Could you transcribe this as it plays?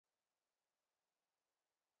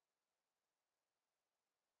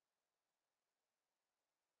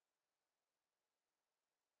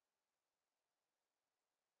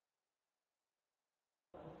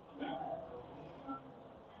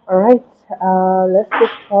All right, let's get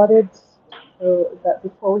started. So that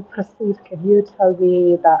before we proceed, can you tell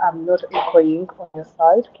me that I'm not echoing on your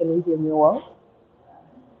side? Can you hear me well?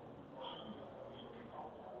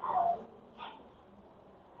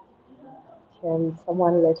 Can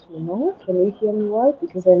someone let me know? Can you hear me well?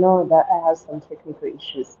 Because I know that I have some technical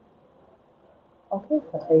issues. Okay,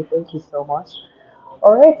 thank you so much.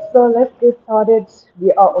 All right, so let's get started.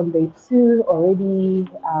 We are on day two already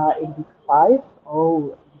in week five.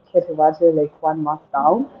 Oh, you can't imagine like 1 month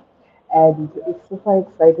down. And it's super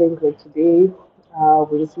exciting. Like today,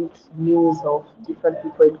 we received news of different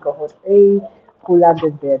people in cohort A who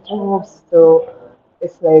landed their jobs. So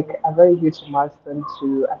it's like a very huge milestone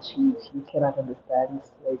to achieve. You cannot understand.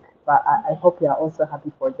 Like, but I hope you are also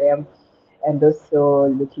happy for them, and also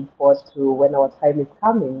looking forward to when our time is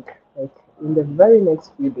coming. Like in the very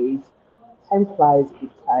next few days, time flies big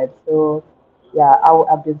time. So yeah,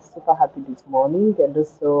 I've been super happy this morning, and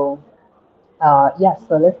also yeah,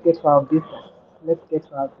 so let's get to our business. Let's get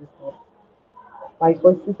to our business. My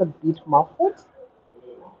voice is a bit muffled.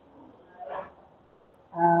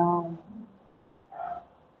 Um,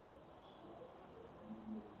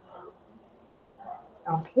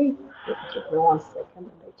 okay, give me 1 second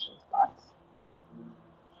and I change that.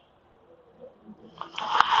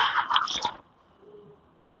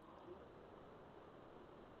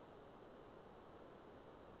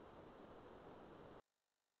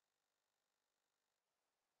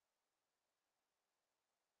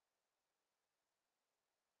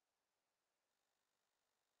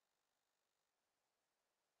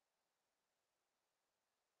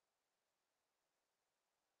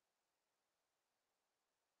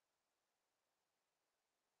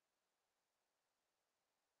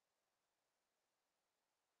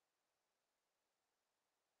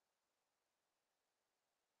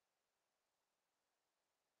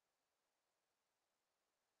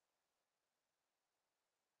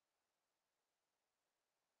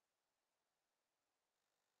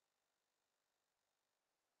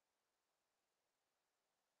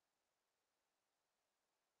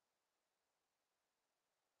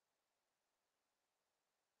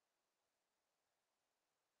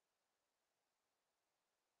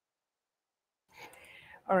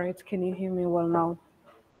 All right, can you hear me well now?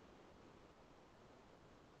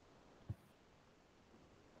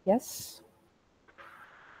 Yes?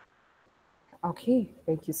 Okay,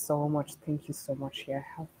 thank you so much. Thank you so much. Yeah,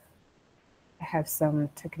 I have some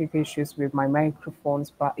technical issues with my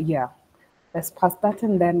microphones, but yeah, let's pass that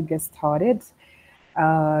and then get started.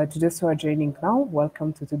 To those who are joining now,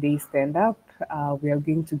 welcome to today's stand up. We are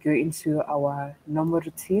going to go into our normal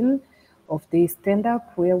routine of day stand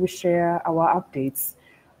up where we share our updates.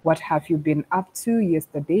 What have you been up to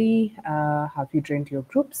yesterday? Have you joined your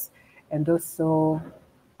groups? And also,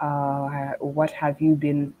 what have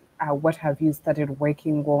you started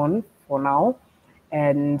working on for now?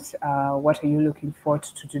 And what are you looking forward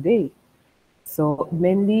to today? So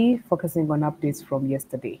mainly focusing on updates from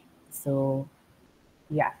yesterday. So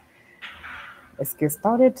yeah, let's get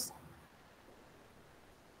started.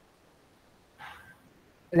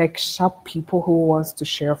 Like sharp people who wants to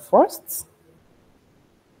share first.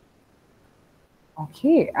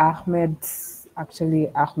 Okay, Ahmed.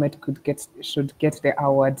 Actually, Ahmed should get the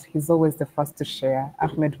award. He's always the first to share.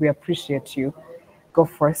 Ahmed, we appreciate you. Go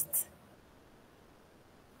first.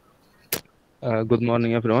 Good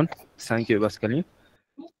morning, everyone. Thank you, Pascaline.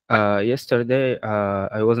 Yesterday,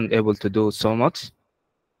 I wasn't able to do so much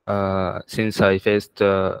since I faced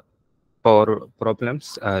power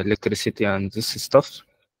problems, electricity, and this stuff.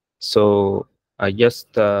 So I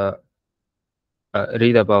just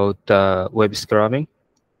read about web scrubbing.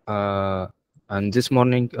 Uh, and this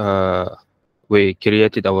morning, we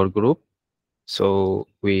created our group. So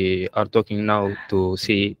we are talking now to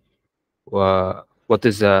see what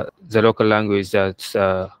is the local language that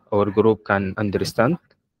our group can understand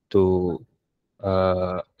to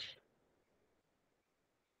uh,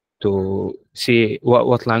 to see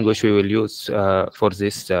what language we will use for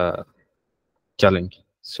this challenge.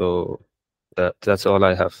 So that's all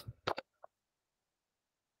I have.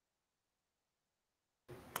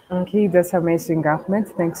 Okay, that's amazing, Ahmed.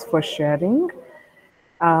 Thanks for sharing.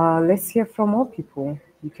 Let's hear from more people.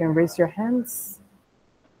 You can raise your hands.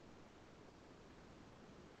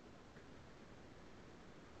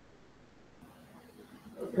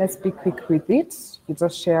 Let's be quick with it. You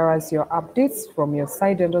just share us your updates from your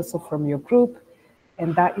side and also from your group,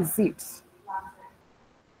 and that is it.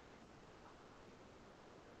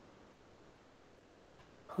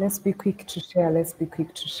 Let's be quick to share. Let's be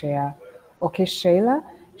quick to share. Okay, Shayla.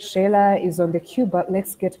 Shayla is on the queue, but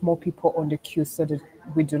let's get more people on the queue so that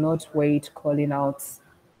we do not wait calling out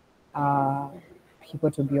uh,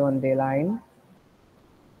 people to be on the line.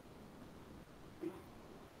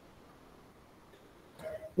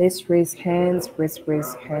 Let's raise hands, raise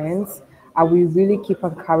hands. I will really keep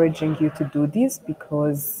encouraging you to do this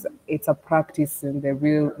because it's a practice in the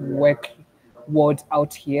real work world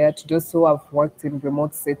out here. To those who have worked in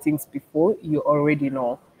remote settings before, you already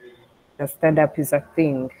know that stand up is a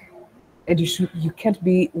thing. And you can't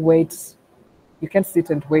you can't sit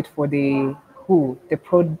and wait for the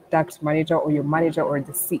product manager or your manager or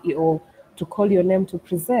the CEO to call your name to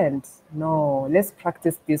present. No, let's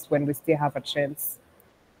practice this when we still have a chance.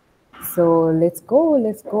 So let's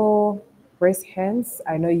go. Raise hands.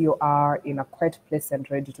 I know you are in a quiet place and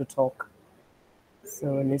ready to talk.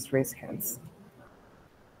 So let's raise hands.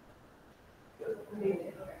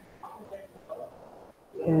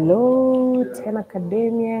 Hello, 10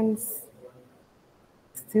 academians.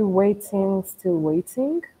 Still waiting, still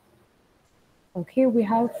waiting. Okay, we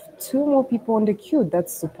have two more people on the queue.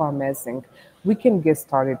 That's super amazing. We can get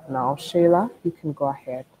started now. Shayla, you can go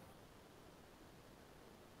ahead.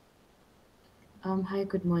 Hi,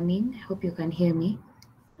 good morning. Hope you can hear me.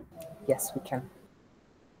 Yes, we can.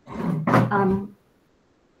 Um,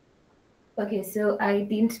 okay, so I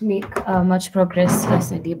didn't make much progress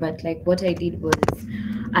yesterday, but like what I did was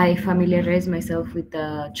I familiarized myself with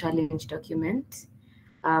the challenge document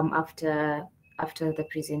after the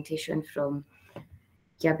presentation from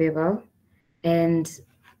Yabeval, and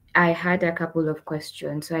I had a couple of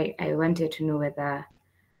questions. So I wanted to know whether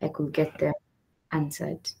I could get them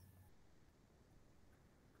answered.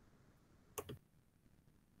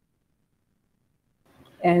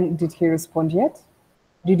 And did he respond yet?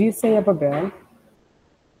 Did you say Ababel?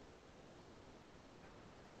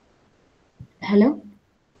 Hello?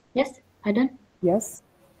 Yes, pardon? Yes.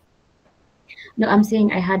 No, I'm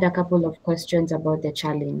saying I had a couple of questions about the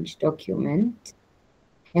challenge document,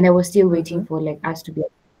 and I was still waiting Mm-hmm. for like us to be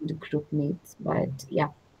the group mates. But yeah,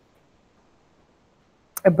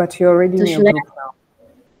 But you're already so in your should I? group now.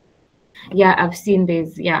 Yeah, I've seen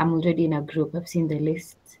this. Yeah, I'm already in a group. I've seen the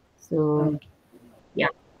list. So Mm. yeah,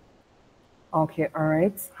 Okay, all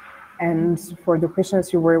right. And for the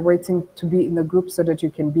questions you were waiting to be in the group so that you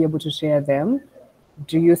can be able to share them,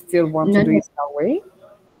 do you still want to no, do no. it that way?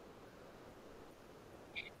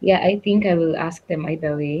 Yeah, I think I will ask them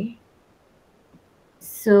either way.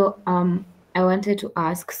 So I wanted to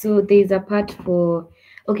ask. So there's a part for.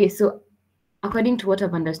 Okay, so according to what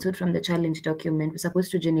I've understood from the challenge document, we're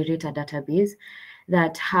supposed to generate a database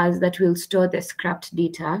that will store the scrapped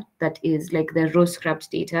data, that is like the raw scrapped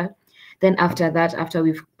data. Then after that, after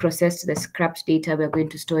we've processed the scrapped data, we're going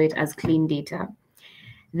to store it as clean data.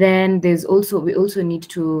 Then we also need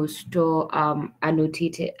to store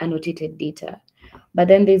annotated data. But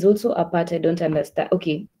then there's also a part I don't understand.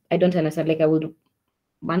 Okay, I don't understand. Like I would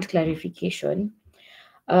want clarification.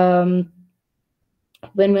 Um,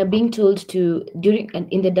 when we're being told to during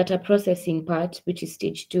and in the data processing part, which is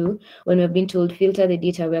stage 2, when we're being told filter the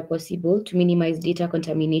data where possible to minimize data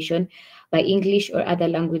contamination by English or other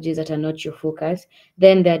languages that are not your focus,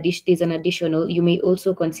 then there's an additional, you may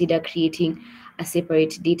also consider creating a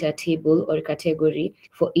separate data table or category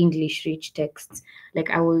for English rich texts. Like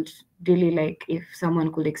I would really like if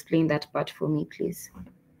someone could explain that part for me, please.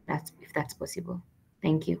 That's if that's possible.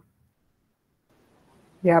 Thank you.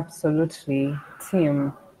 Yeah, absolutely.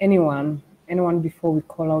 Tim, anyone before we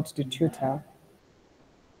call out the tutor?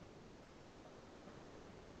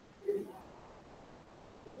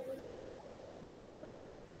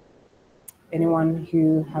 Anyone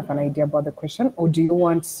who have an idea about the question, or do you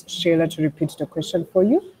want Shayla to repeat the question for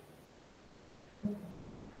you?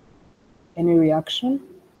 Any reaction?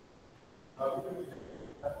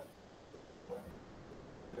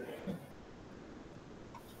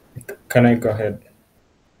 Can I go ahead?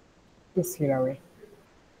 Yes, Hilary.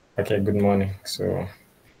 Okay, good morning. So,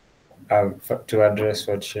 to address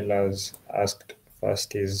what Sheila has asked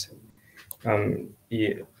first is,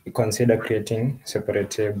 you consider creating separate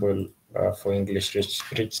table for English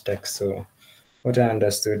rich text. So, what I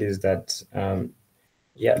understood is that,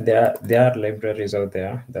 yeah, there are libraries out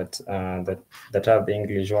there that have the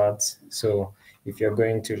English words. So, if you're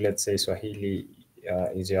going to, let's say, Swahili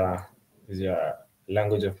is your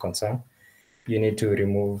language of concern, you need to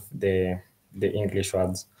remove the English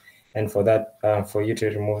words, and for that, for you to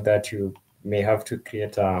remove that, you may have to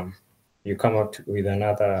create you come up with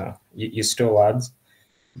another. You store words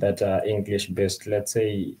that are English based. Let's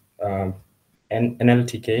say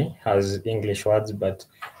NLTK has English words, but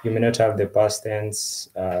you may not have the past tense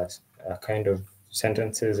kind of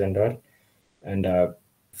sentences and all. And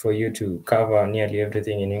for you to cover nearly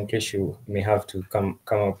everything in English, you may have to come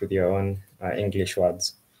up with your own English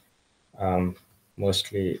words.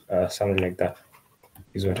 mostly something like that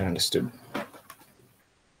is what I understood.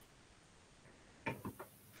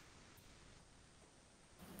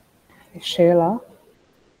 Shayla?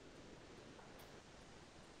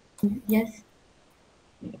 Yes.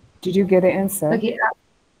 Did you get an answer? Okay.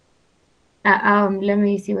 Let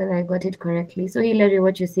me see whether I got it correctly. So, Hilary,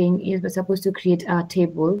 what you're saying is we're supposed to create a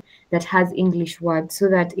table that has English words so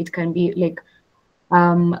that it can be like,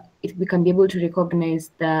 we can be able to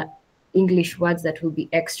recognize the English words that will be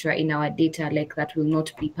extra in our data, like that will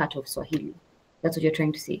not be part of Swahili. That's what you're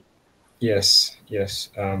trying to say. Yes, yes.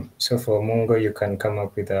 So for Mongo, you can come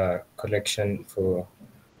up with a collection for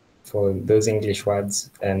those English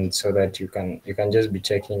words, and so that you can just be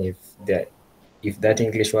checking if that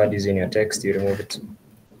English word is in your text, you remove it.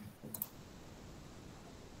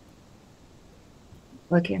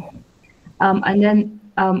 Okay. And then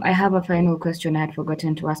I have a final question I had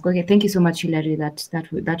forgotten to ask. Okay, thank you so much, Hilary.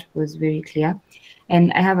 That was very clear.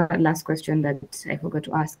 And I have a last question that I forgot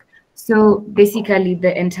to ask. So basically,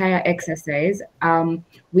 the entire exercise,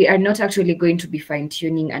 we are not actually going to be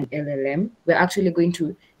fine-tuning an LLM. We're actually going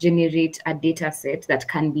to generate a data set that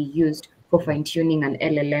can be used for fine-tuning an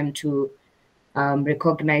LLM to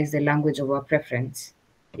recognize the language of our preference.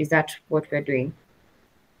 Is that what we're doing?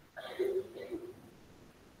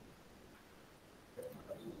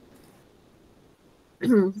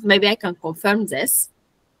 Maybe I can confirm this.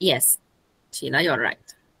 Yes, Sheila, you're right.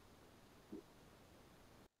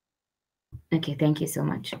 Okay, thank you so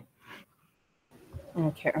much.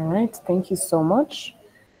 Okay, all right. Thank you so much.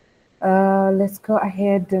 Let's go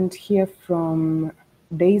ahead and hear from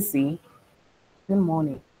Daisy. Good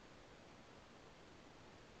morning.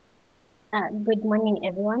 Good morning,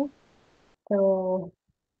 everyone. So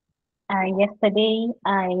yesterday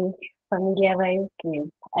I familiarized with,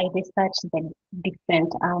 I researched the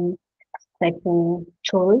different typing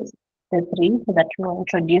tools, the three that we were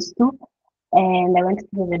introduced to, and I went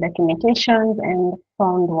through the documentations and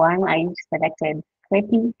found one. I selected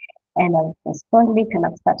Scrapy and I installed it and I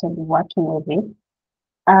started working with it.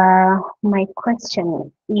 My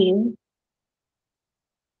question is,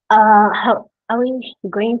 how are we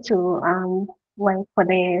going to well, for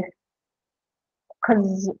the,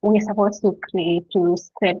 because we're supposed to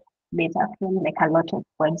scrape data from like a lot of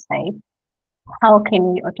websites. How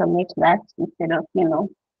can we automate that instead of,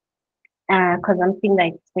 because I'm seeing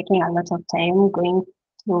that it's taking a lot of time going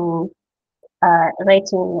to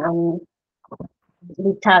writing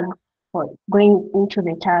the tag or going into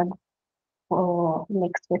the tag for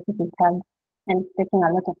like specific tags, and it's taking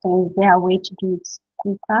a lot of time. Is there a way to do it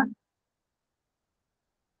quicker?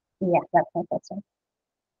 Yeah, that's my question.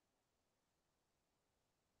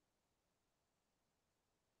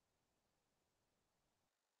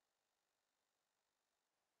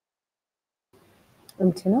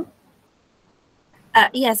 Tina?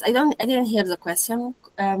 Yes, I didn't hear the question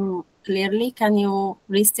clearly. Can you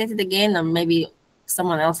restate it again, or maybe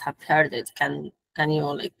someone else have heard it? Can you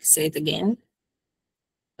like say it again?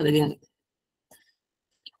 But I didn't.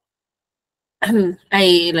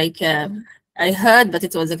 I like I heard, but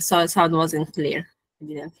it was like sound wasn't clear. I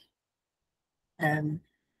didn't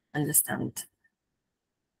understand.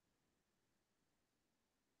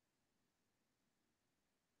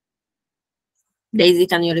 Daisy,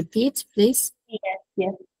 can you repeat, please?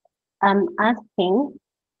 Yes. I'm asking,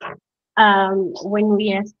 when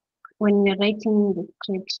we're writing the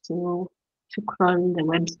script to crawl the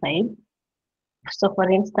website. So for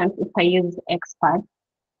instance, if I use expert,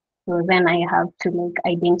 so then I have to like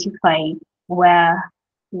identify where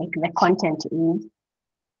like the content is.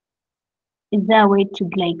 Is there a way to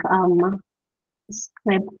like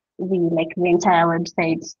scrape the entire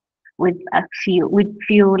website with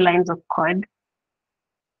few lines of code?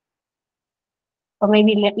 Or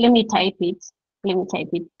maybe let me type it. Let me type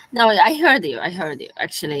it. No, I heard you.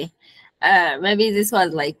 Actually. Maybe this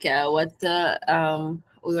was like what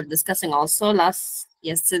we were discussing also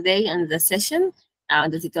yesterday in the session,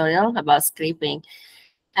 the tutorial about scraping.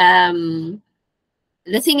 The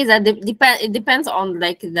thing is that it depends on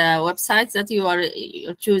like the websites that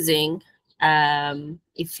you're choosing.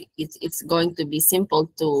 If it's going to be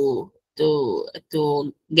simple to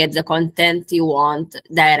get the content you want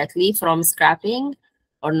directly from scrapping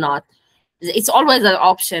or not. It's always an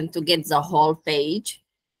option to get the whole page,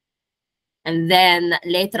 and then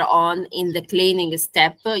later on in the cleaning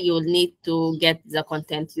step you'll need to get the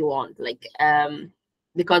content you want, like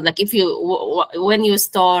because like if you when you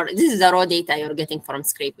store, this is the raw data you're getting from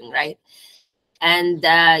scraping, right? And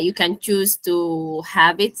you can choose to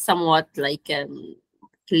have it somewhat like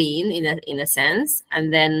clean in a sense,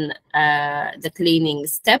 and then the cleaning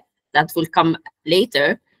step that will come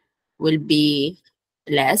later will be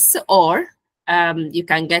less, or you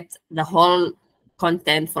can get the whole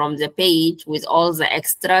content from the page with all the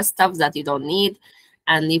extra stuff that you don't need,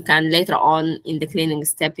 and you can later on in the cleaning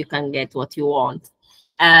step you can get what you want.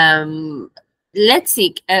 Let's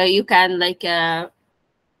see, you can like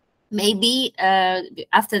maybe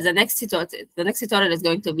after the next tutorial is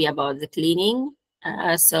going to be about the cleaning,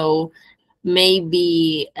 so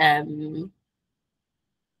maybe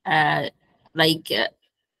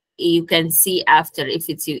you can see after if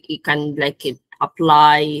it's you can like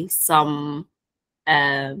apply some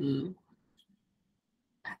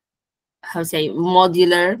how say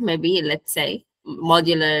modular, maybe let's say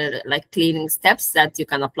modular like cleaning steps that you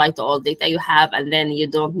can apply to all data you have, and then you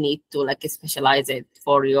don't need to like specialize it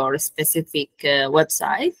for your specific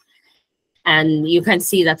website. And you can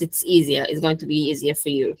see that it's easier, it's going to be easier for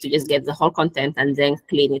you to just get the whole content and then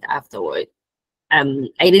clean it afterward. I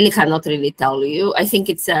really cannot really tell you. I think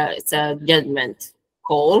it's a judgment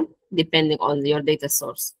call depending on your data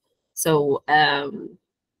source. So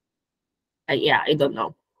yeah, I don't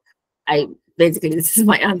know. I basically this is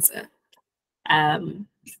my answer.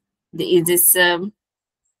 Is this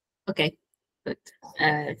okay? Good.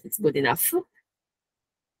 It's good enough.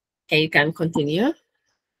 Okay, you can continue.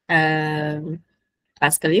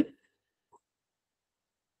 Pascal.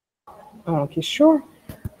 Okay, sure.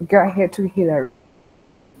 Go ahead to Hillary.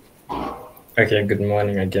 Okay, good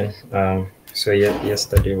morning again. So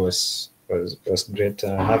yesterday was great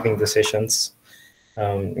having the sessions,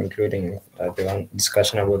 including the one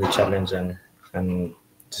discussion about the challenge and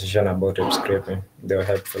decision about web scraping. They were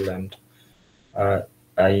helpful, and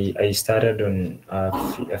I started on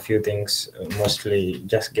a few things, mostly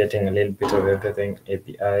just getting a little bit of everything,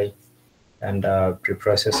 API and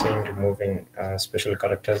pre-processing, removing special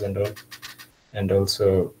characters and all, and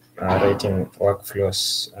also writing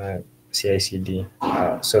workflows, CI/CD,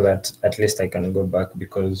 so that at least I can go back,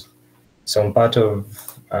 because some part of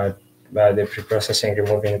the pre-processing,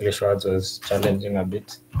 removing English words, was challenging a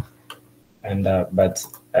bit, and but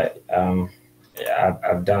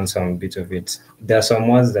I've done some bit of it. There are some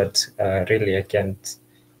words that really I can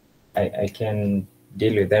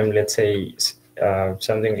deal with them. Let's say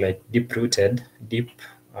something like deep-rooted,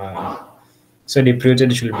 so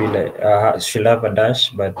deep-rooted should be like should have a dash,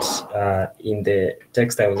 but in the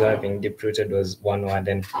text I was having, deep-rooted was one word,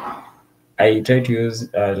 and I tried to use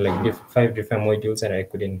like 5 different modules, and I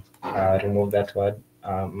couldn't remove that word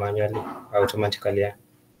manually, automatically. Yeah,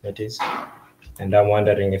 that is. And I'm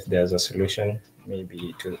wondering if there's a solution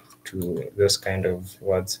maybe to those kind of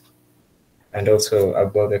words. And also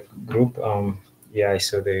about the group, yeah, I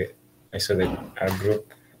saw the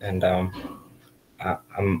group, and I'm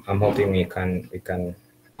hoping we can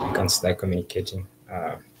start communicating.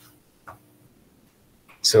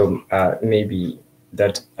 So maybe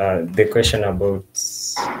that the question about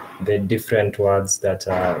the different words that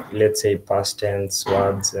are, let's say, past tense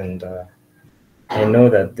words, and I know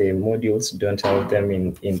that the modules don't have them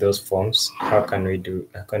in those forms. How can we deal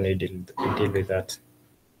with that?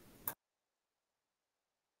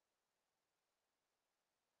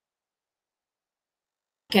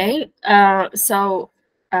 Okay, so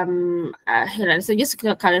Helen, so just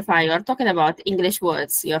to clarify, you're talking about English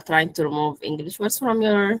words. You're trying to remove English words from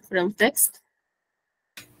text?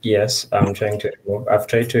 Yes, I'm trying to remove. I've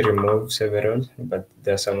tried to remove several, but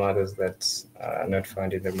there are some others that are not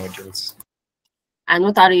found in the modules. And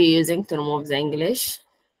what are you using to remove the English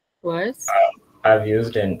words? I've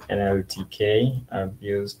used an NLTK. I've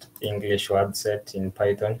used English word set in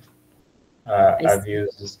Python. I've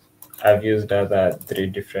used other 3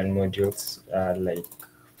 different modules, like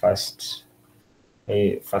FastPace,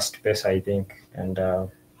 I think, and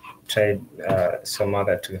tried some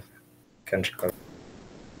other 2. Can't recall.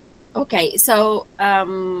 Okay, so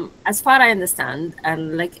as far I understand,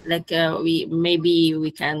 and we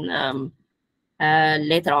can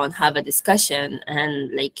later on have a discussion, and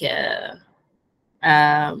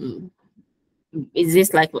is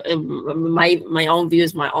this like my own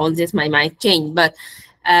views, might change, but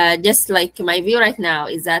just like my view right now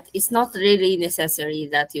is that it's not really necessary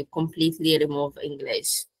that you completely remove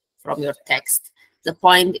English from your text. The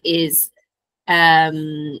point is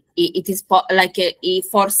it is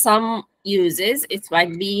for some uses it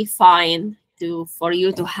might be fine for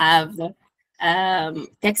you to have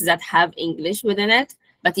text that have English within it,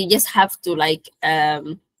 but you just have to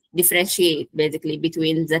differentiate basically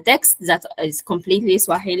between the text that is completely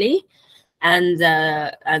Swahili and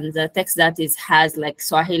the text that has like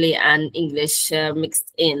Swahili and English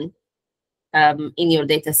mixed in your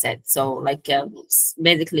data set. So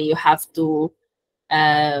basically you have to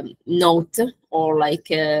note or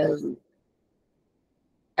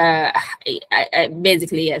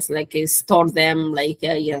basically, yes, like store them, like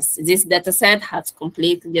yes, this data set has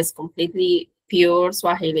completely pure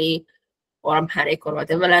Swahili or Amharic or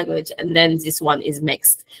whatever language, and then this one is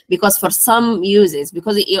mixed. Because for some uses,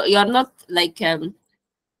 because you are not like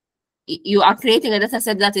you are creating a data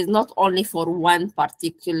set that is not only for one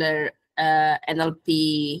particular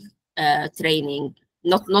NLP training,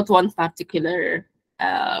 not one particular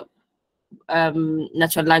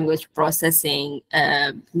natural language processing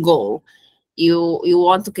goal. You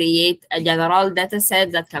want to create a general data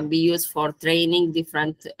set that can be used for training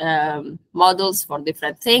different models for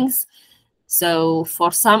different things. So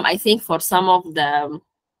for some, I think for some of the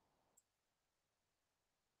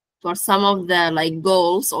like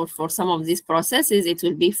goals, or for some of these processes, it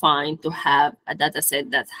will be fine to have a data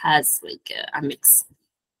set that has like a mix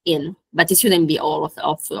in, but it shouldn't be all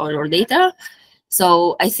of your data.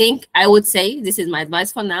 So I think I would say, this is my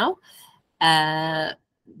advice for now,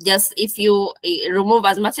 just if you remove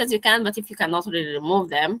as much as you can, but if you cannot really remove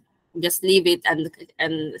them, just leave it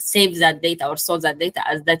and save that data or store that data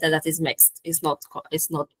as data that is mixed. It's not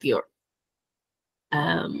pure.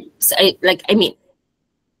 So I mean,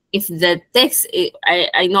 if the text,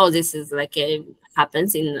 I know this is like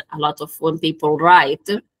happens in a lot of when people write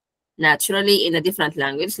naturally in a different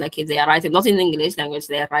language, like if they are writing not in English language,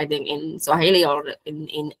 they are writing in Swahili or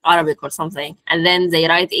in Arabic or something, and then they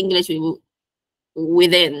write English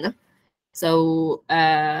within. So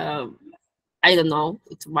I don't know,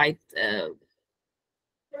 it might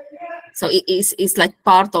so it's like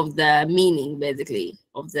part of the meaning basically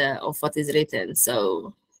of what is written.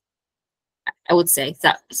 So I would say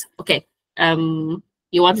that. Okay,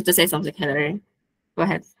 you wanted to say something, Hilary? Go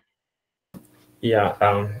ahead. Yeah.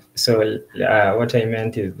 So what I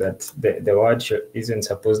meant is that the word isn't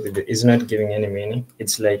supposed to be, is not giving any meaning.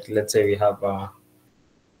 It's like, let's say we have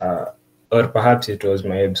or perhaps it was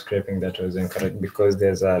my web scraping that was incorrect, because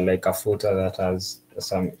there's like a footer that has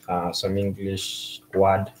some English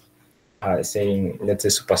word saying, let's say,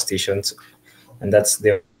 superstitions, and that's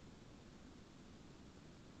the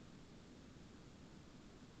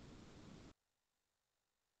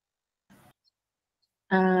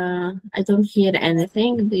I don't hear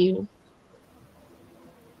anything. Do you?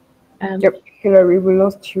 Yep, Hillary, we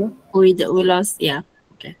lost you. We lost. Yeah.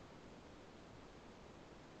 Okay.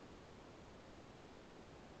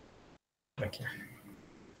 Okay.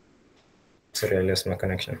 Sorry, I lost my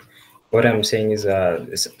connection. What I'm saying is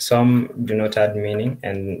some do not add meaning,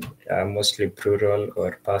 and mostly plural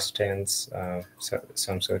or past tense,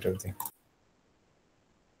 some sort of thing.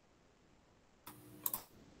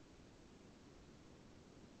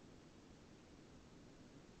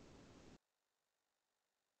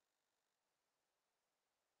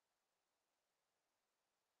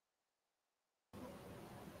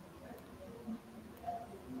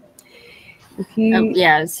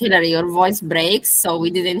 Yes, Hilary, your voice breaks, so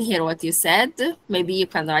we didn't hear what you said. Maybe you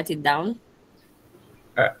can write it down.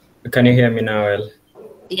 Can you hear me now, El?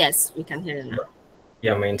 Yes, we can hear you now.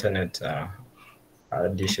 Yeah, my internet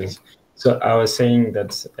dishes. Okay. So I was saying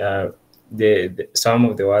that some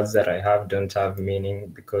of the words that I have don't have meaning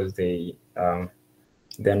because they're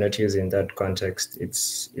not used in that context.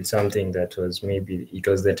 It's something that was, maybe it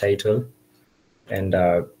was the title, and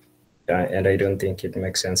I don't think it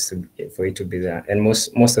makes sense for it to be there. And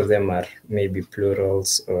most of them are maybe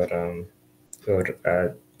plurals or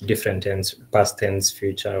different tense, past tense,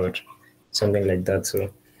 future, or something like that. So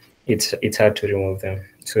it's hard to remove them.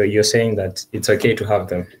 So you're saying that it's okay to have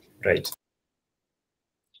them, right?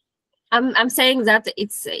 I'm saying that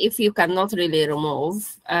it's, if you cannot really remove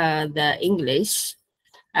the English,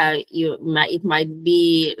 it might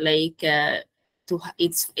be like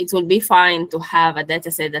it will be fine to have a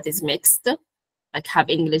data set that is mixed, like have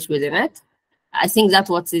English within it. I think that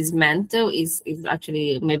what is meant is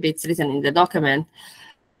actually, maybe it's written in the document,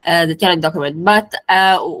 the current document. But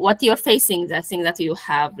what you're facing, the thing that you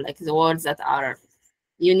have, like the words that are,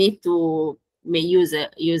 you need to use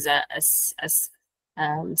as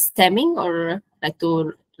stemming, or like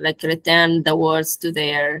to return the words to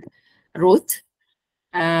their root,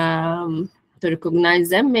 to recognize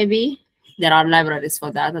them. Maybe there are libraries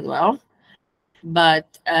for that as well.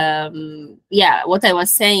 But yeah, what I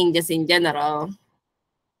was saying just in general,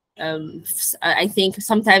 I think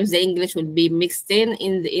sometimes the English will be mixed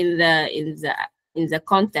in the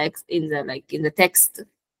context, in the text,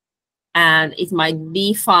 and it might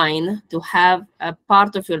be fine to have a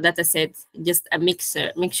part of your data set just a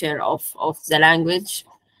mixture of the language,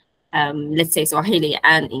 let's say Swahili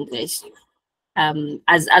and English,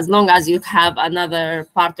 as long as you have another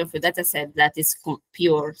part of your data set that is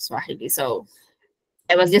pure Swahili. So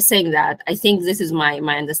I was just saying that I think this is my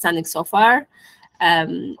understanding so far.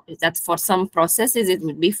 That for some processes it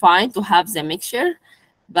would be fine to have the mixture,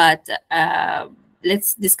 but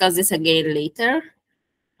let's discuss this again later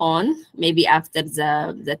on, maybe after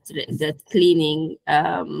the cleaning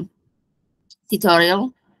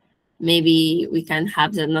tutorial. Maybe we can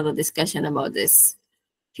have another discussion about this,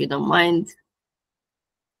 if you don't mind.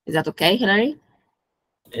 Is that okay, Hilary?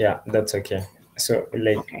 Yeah, that's okay. So,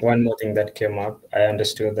 like, Okay. one more thing that came up, I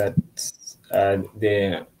understood that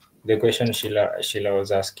the question Sheila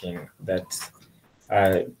was asking, that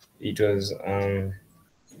it was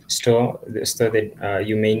store that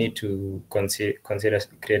you may need to consider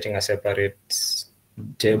creating a separate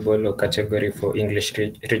table or category for English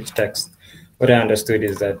rich text. What I understood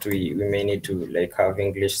is that we may need to like have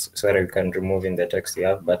English so that we can remove in the text we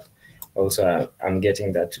have, but also I'm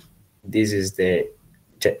getting that this is the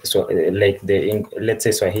so like let's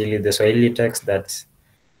say Swahili, the Swahili text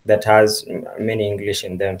that has many English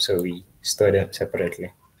in them, so we store them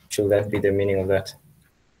separately. Should that be the meaning of that?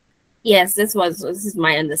 Yes, this is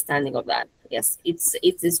my understanding of that. Yes,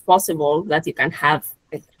 it is possible that you can have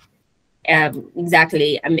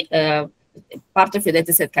exactly part of your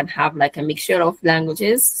dataset can have like a mixture of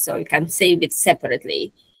languages, so you can save it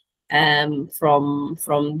separately from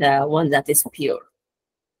the one that is pure.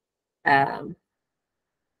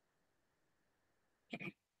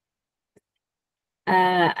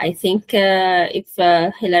 I think if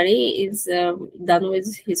Hilary is done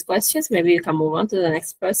with his questions, maybe you can move on to the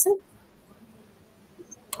next person.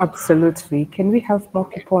 Absolutely. Can we have more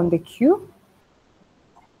people on the queue?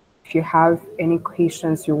 If you have any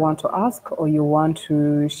questions you want to ask or you want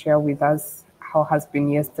to share with us how has been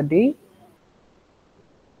yesterday,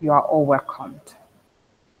 you are all welcomed.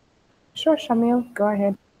 Sure, Shamil, go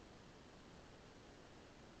ahead.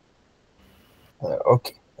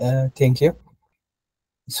 Okay, thank you.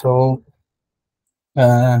 So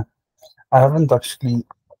I haven't actually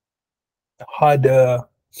had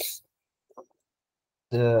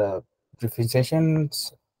the briefing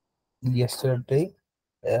sessions yesterday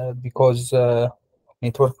because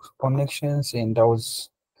network connections, and I was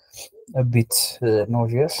a bit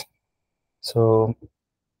nauseous. So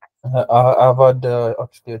I've had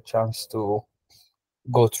actually a chance to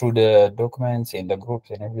go through the documents and the groups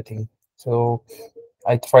and everything. So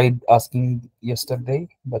I tried asking yesterday,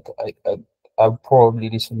 but I'll probably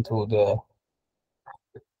listen to the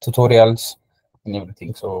tutorials and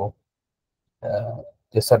everything. So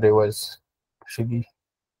yesterday was actually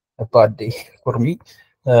a bad day for me.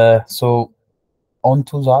 So on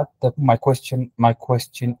to that, my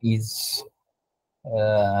question is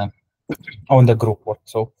on the group work.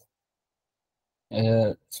 So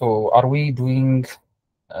so are we doing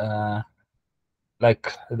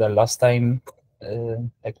like the last time,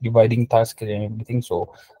 like dividing tasks and everything?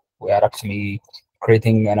 So we are actually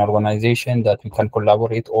creating an organization that we can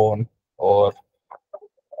collaborate on, or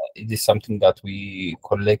is this something that we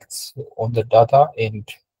collect on the data and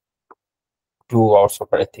do our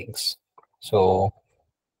separate things? So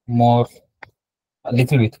more, a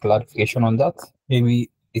little bit clarification on that.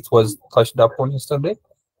 Maybe it was touched upon yesterday.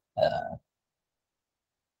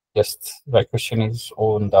 Just my question is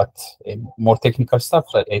on that, and more technical stuff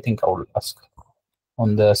that I think I will ask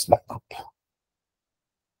on the Slack group.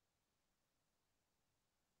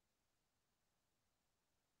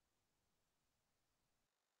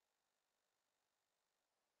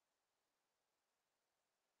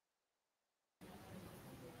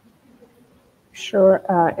 Sure,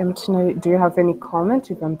 Mtino, do you have any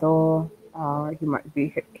comment, even though you might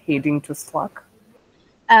be heading to Slack?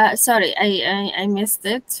 Sorry, I missed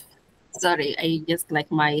it. Sorry, I just like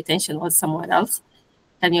my attention was somewhere else.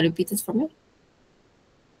 Can you repeat it for me?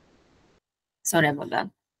 Sorry about that.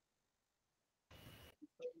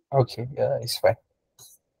 Okay, it's fine.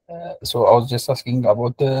 So I was just asking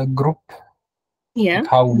about the group. Yeah. Like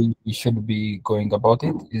how we should be going about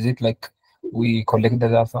it. Is it like we collect the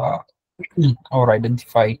data or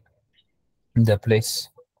identify the place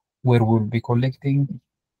where we'll be collecting?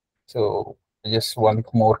 So I just want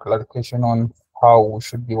more clarification on how we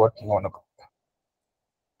should be working on it.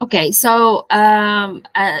 Okay, so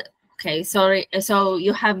okay, sorry. So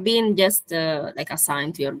you have been just like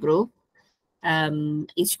assigned to your group.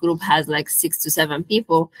 Each group has like 6 to 7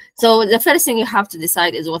 people. So the first thing you have to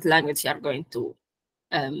decide is what language you are going to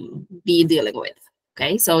be dealing with.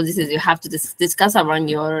 Okay, so this is, you have to discuss around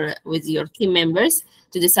with your team members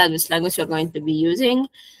to decide which language you're going to be using.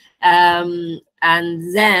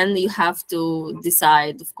 And then you have to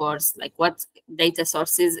decide, of course, like what data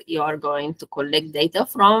sources you are going to collect data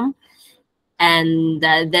from. and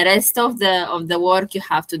the rest of the work you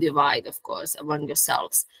have to divide, of course, among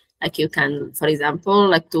yourselves. Like you can, for example,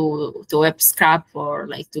 like to web scrap or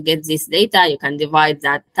like to get this data, you can divide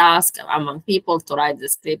that task among people to write the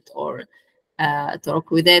script or to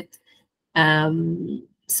work with it.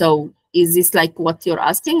 So is this like what you're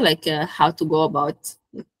asking, like how to go about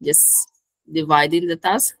just dividing the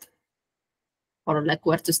task, or like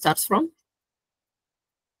where to start from?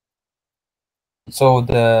 So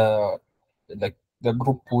the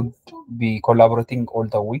group would be collaborating all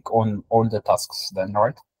the week on all the tasks then,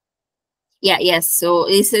 right? Yeah, yes. So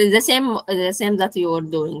it's the same that you were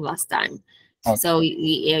doing last time. Okay. So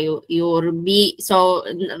you will be, so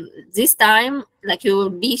this time, like you will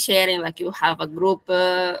be sharing, like you have a group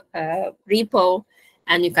repo,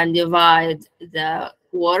 and you can divide the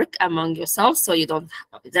work among yourself. So you don't,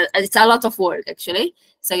 it's a lot of work actually.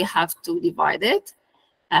 So you have to divide it.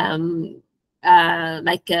 Some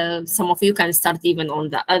of you can start even on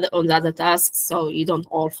the other tasks, so you don't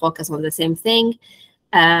all focus on the same thing.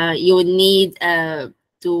 You will need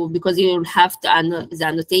to, because you will have to the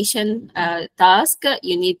annotation task,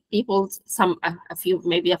 you need people,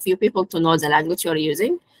 maybe a few people to know the language you're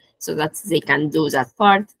using so that they can do that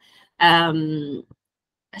part.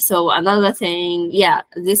 So another thing, yeah,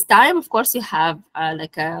 this time, of course, you have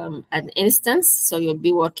an instance, so you'll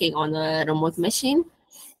be working on a remote machine.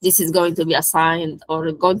 This is going to be assigned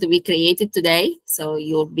or going to be created today, so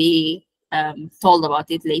you'll be told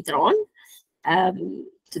about it later on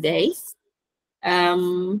today.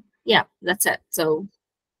 Yeah, that's it. So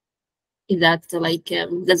is that like,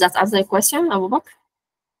 does that answer your question, Abu Bakr?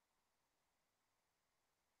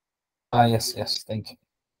 Yes, thank you.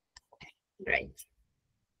 Great.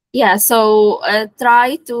 Yeah, so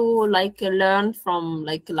try to like learn from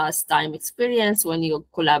like last time experience when you're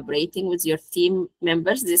collaborating with your team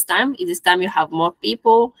members. This time you have more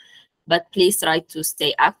people, but please try to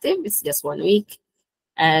stay active. It's just 1 week,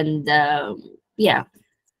 and yeah,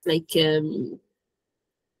 like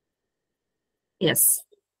yes,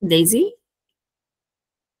 Daisy.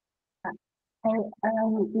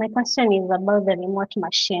 My question is about the remote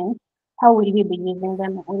machine. How will we be using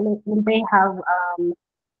them? Will they have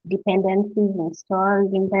dependencies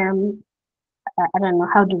installed in them? I don't know.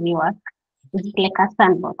 How do we work? Is it like a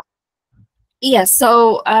sandbox? Yes,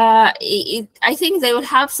 so I think they will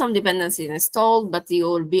have some dependencies installed, but you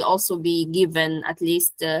will be also be given at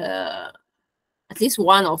least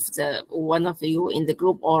one of you in the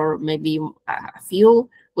group, or maybe a few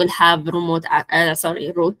will have root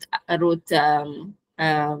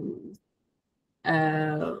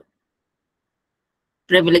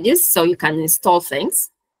privileges, so you can install things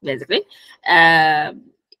basically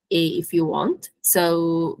if you want.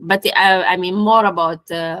 So, but I mean more about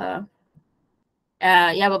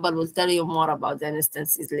Yababal will tell you more about the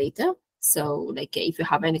instances later. So like if you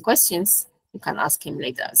have any questions, you can ask him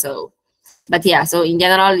later. So, but yeah, so in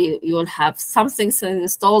general, you will have some things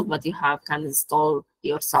installed, but you can install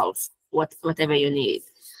yourself whatever you need.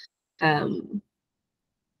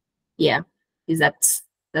 Yeah, is that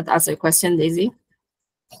answer your question, Daisy?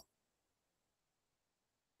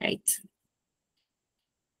 Right.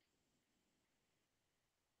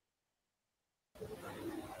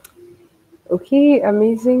 Okay,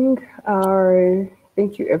 amazing.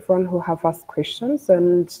 Thank you, everyone who have asked questions,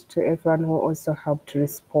 and to everyone who also helped to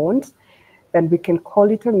respond. Then we can call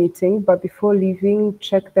it a meeting. But before leaving,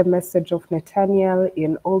 check the message of Nathaniel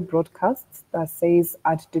in all broadcasts that says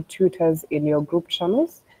add the tutors in your group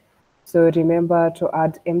channels. So remember to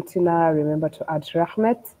add Emtina, remember to add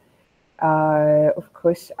Rahmet. Of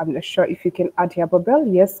course, I'm not sure if you can add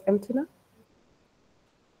Yababel. Yes, Emtina?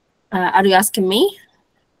 Are you asking me?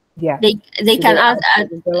 Yeah. They can add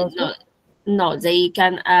no, they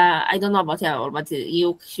can. I don't know about Yababel, but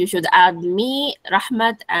you should add me,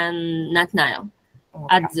 Rahmat, and Nathaniel.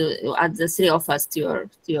 Okay. Add the three of us to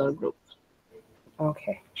your group.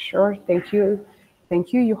 Okay, sure. Thank you.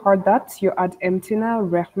 Thank you. You heard that. You add Emtina,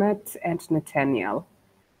 Rahmat, and Nathaniel.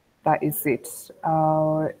 That is it.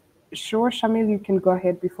 Sure, Shamil, you can go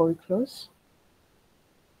ahead before we close.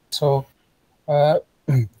 So,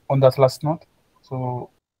 on that last note, so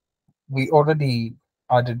we already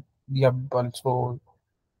added Yabal, so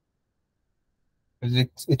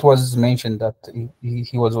it was mentioned that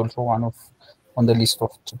he was also on the list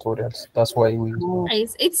of tutorials. That's why we.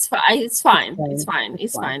 It's fine.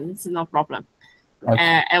 It's no problem.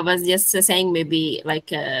 Okay. I was just saying maybe like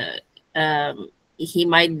he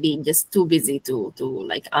might be just too busy to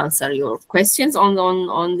like answer your questions on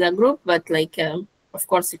the group, but like of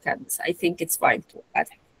course you can. I think it's fine to add.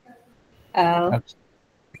 Okay.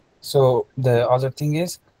 So the other thing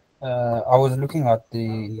is, I was looking at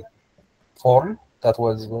the form that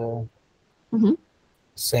was Mhm.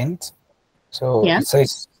 sent. So Yeah. it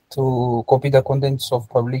says to copy the contents of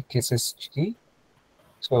public SSH.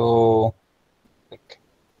 So like,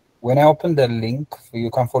 when I open the link,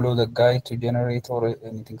 you can follow the guide to generate or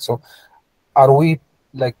anything. So are we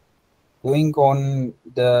like doing on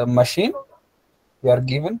the machine we are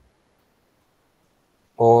given,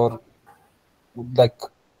 or like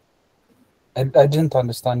I didn't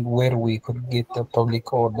understand where we could get the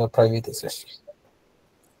public or the private SSH.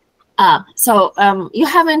 So you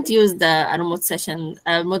haven't used a remote session,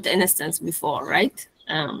 remote instance before, right?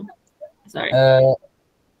 Sorry.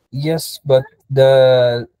 Yes, but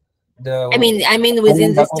the I mean, within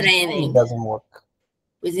one that this was given, it training, doesn't work.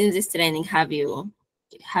 within this training, have you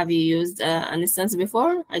used an instance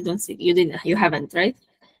before? I don't think you didn't. You haven't, right?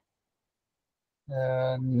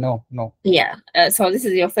 No. Yeah. So this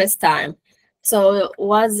is your first time. So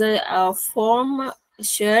was a form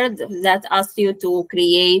shared that asked you to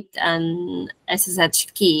create an SSH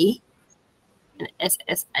key,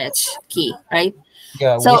 right?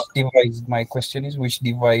 Yeah, So which device? My question is, which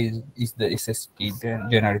device is the SSP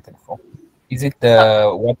generated from? Is it the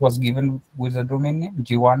what was given with the domain name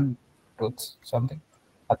G1 dot something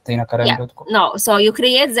at tenacademy.com? no, so you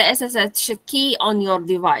create the SSH key on your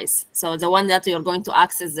device. So the one that you're going to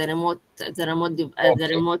access the remote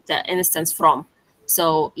instance from.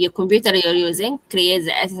 So your computer you're using, create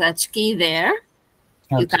the SSH key there.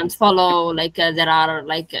 You Okay. can follow there are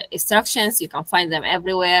instructions. You can find them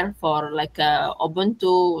everywhere for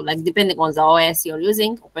Ubuntu, depending on the OS you're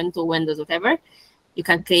using, Ubuntu, Windows, whatever. You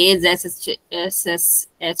can create the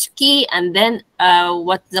SSH key, and then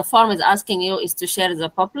what the form is asking you is to share the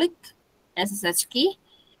public SSH key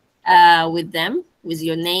with them, with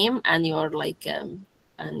your name and your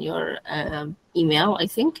email, I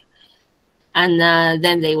think, and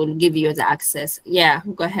then they will give you the access. Yeah,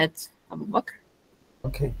 go ahead, Abu Bakr.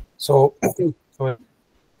 Okay. So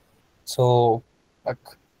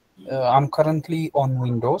like I'm currently on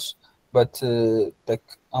Windows, but like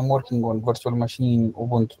I'm working on virtual machine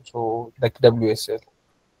Ubuntu, so like WSL.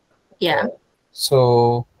 Yeah.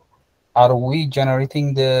 So are we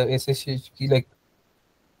generating the SSH key, like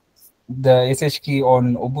the SSH key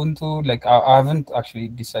on Ubuntu? Like I haven't actually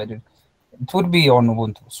decided. It would be on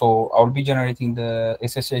Ubuntu, so I'll be generating the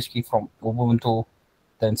SSH key from Ubuntu,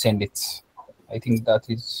 then send it. I think that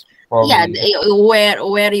is probably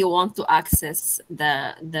where you want to access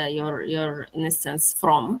your instance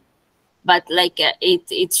from, but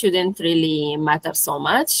it shouldn't really matter so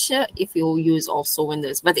much if you use also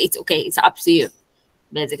Windows, but it's okay, it's up to you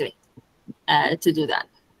basically to do that.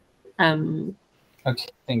 Okay,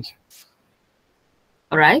 thank you.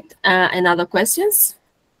 All right, any other questions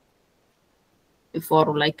before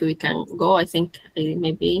we can go? I think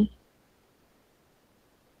maybe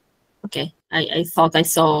okay, I thought I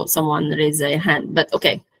saw someone raise their hand, but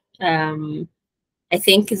okay. I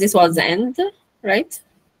think this was the end, right,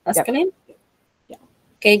 Pascaline? Yeah.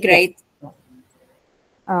 Okay, great.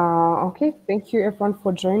 Okay, thank you everyone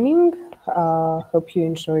for joining. Hope you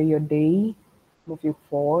enjoy your day moving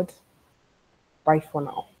forward. Bye for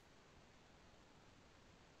now.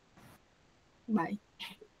 Bye.